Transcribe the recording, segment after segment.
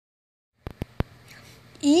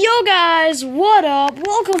Yo guys, what up?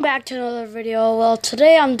 Welcome back to another video. Well,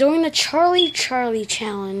 today I'm doing the Charlie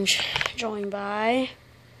challenge, joined by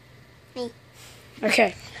me.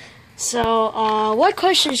 Okay, so what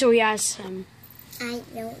question should we ask him? I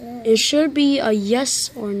don't know. It should be a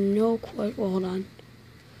yes or no question. Well, hold on.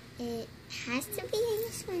 It has to be a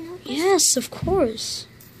yes or no question? Yes, of course.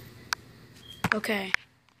 Okay.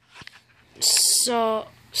 So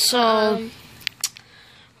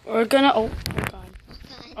we're gonna. Oh God.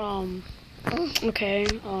 Okay.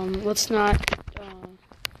 Let's not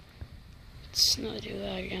do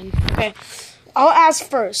that again. Okay. I'll ask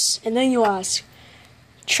first, and then you ask.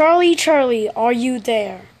 Charlie, are you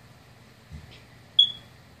there?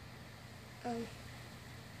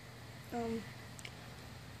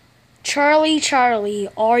 Charlie,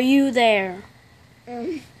 are you there?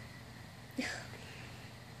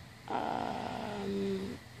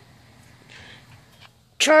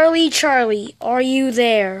 Charlie, are you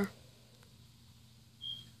there?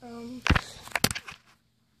 I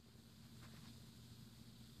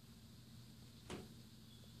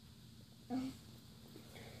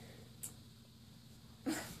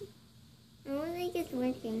don't think it's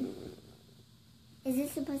working. Is it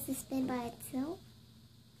supposed to spin by itself?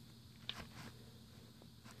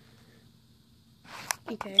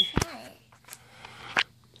 Okay.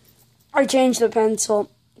 I changed the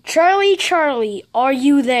pencil. Charlie, are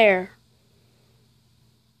you there?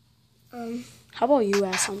 How about you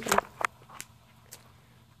ask something?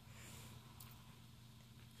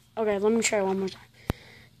 Okay, let me try one more time.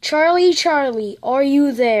 Charlie, are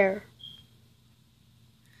you there?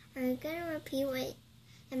 Are you gonna repeat what?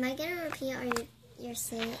 Am I gonna repeat you're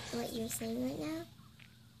saying what you're saying right now?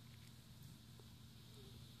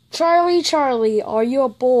 Charlie, are you a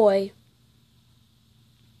boy?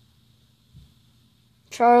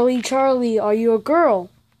 Charlie, are you a girl?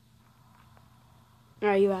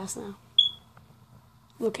 Alright, you ask now.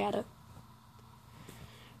 Look at it.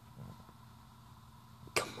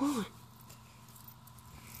 Come on.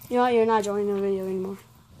 You know what? You're not joining the video anymore.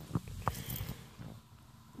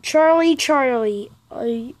 Charlie, are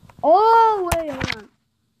you... Oh, wait, hold on.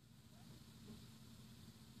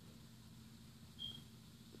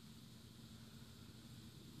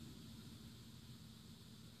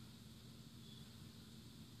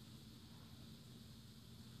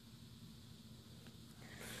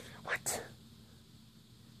 What?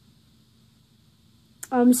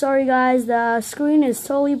 I'm sorry guys, the screen is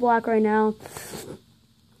totally black right now.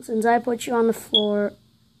 Since I put you on the floor,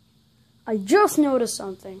 I just noticed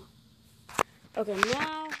something. Okay,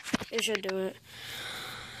 now it should do it.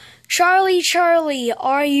 Charlie,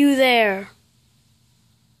 are you there?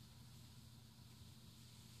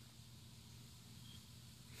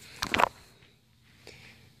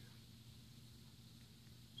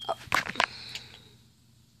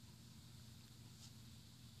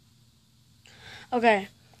 Okay,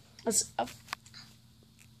 let's.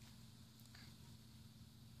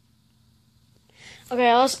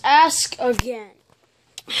 Okay, let's ask again.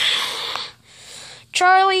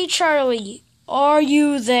 Charlie, are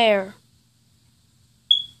you there?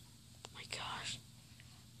 Oh my gosh.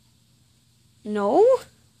 No?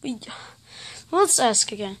 Let's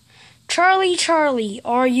ask again. Charlie,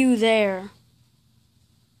 are you there?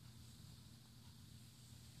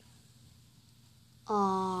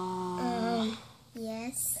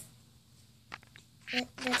 Yes.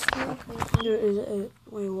 That's kind of creepy.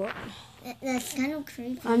 Wait, what? That's kind of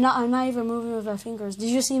creepy. I'm not even moving with my fingers. Did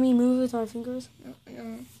you see me move with my fingers?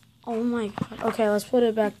 No. Oh my god. Okay, let's put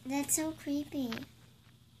it back. That's so creepy.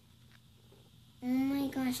 Oh my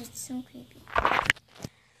gosh, it's so creepy.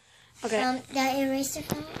 Okay. That eraser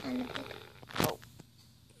fell on the paper. Oh.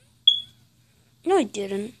 No, it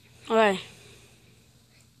didn't. Okay.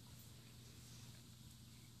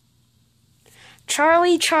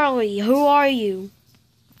 Charlie, who are you?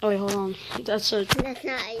 Oh wait, hold on. That's not a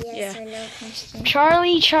yes or no question.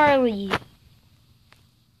 Charlie.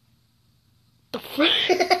 The frick?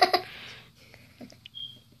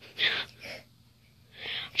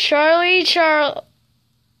 Charlie. Is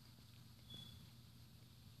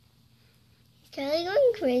Charlie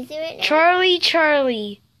going crazy right now?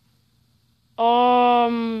 Charlie.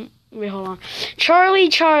 Wait, hold on.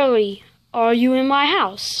 Charlie, are you in my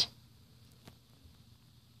house?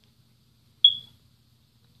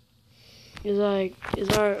 Is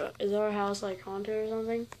our house like haunted or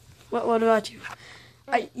something? What about you?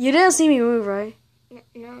 You didn't see me move, right?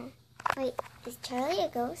 No. Wait, is Charlie a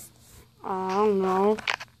ghost? I don't know.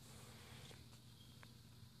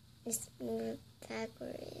 Just move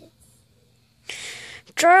backwards.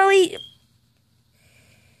 Charlie.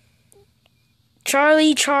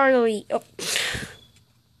 Charlie. Oh.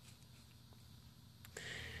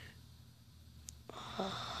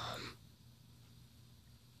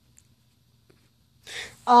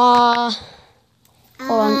 Hold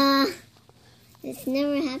on. This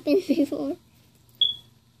never happened before.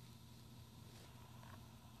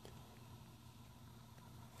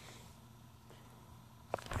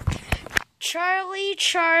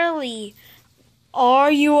 Charlie,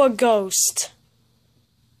 are you a ghost?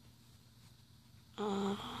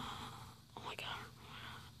 Oh my god.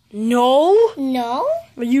 No? No?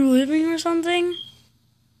 Are you living or something?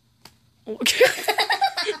 Okay.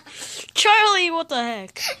 Charlie, what the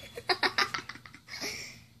heck?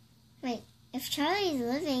 Wait, if Charlie's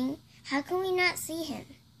living, how can we not see him?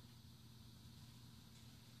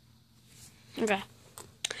 Okay.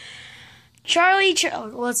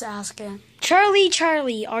 Let's ask him.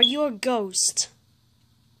 Charlie, are you a ghost?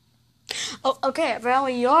 Oh, okay,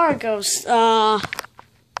 apparently you are a ghost.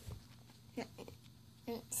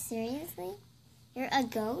 Seriously? You're a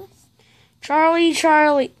ghost? Charlie,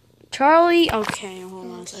 okay,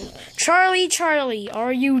 hold on a second. Charlie,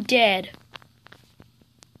 are you dead?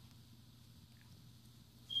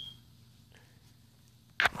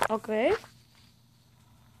 Okay.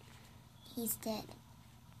 He's dead.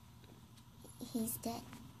 He's dead.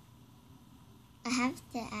 I have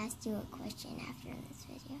to ask you a question after this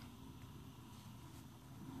video.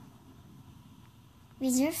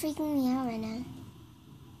 Because you're freaking me out right now.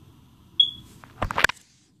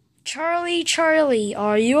 Charlie,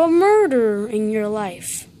 are you a murderer in your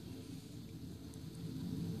life?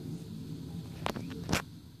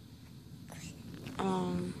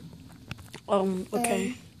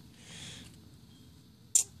 Okay.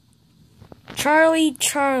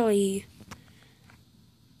 Charlie.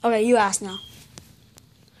 Okay, you ask now.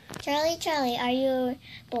 Charlie, are you a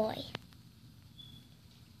boy?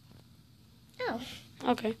 Oh.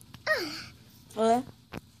 Okay. Oh.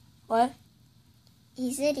 What?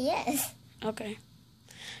 He said yes. Okay.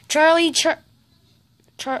 Charlie,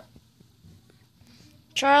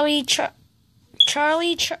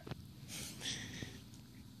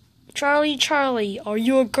 are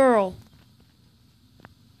you a girl?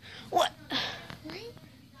 What? What?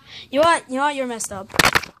 You know what? You're messed up.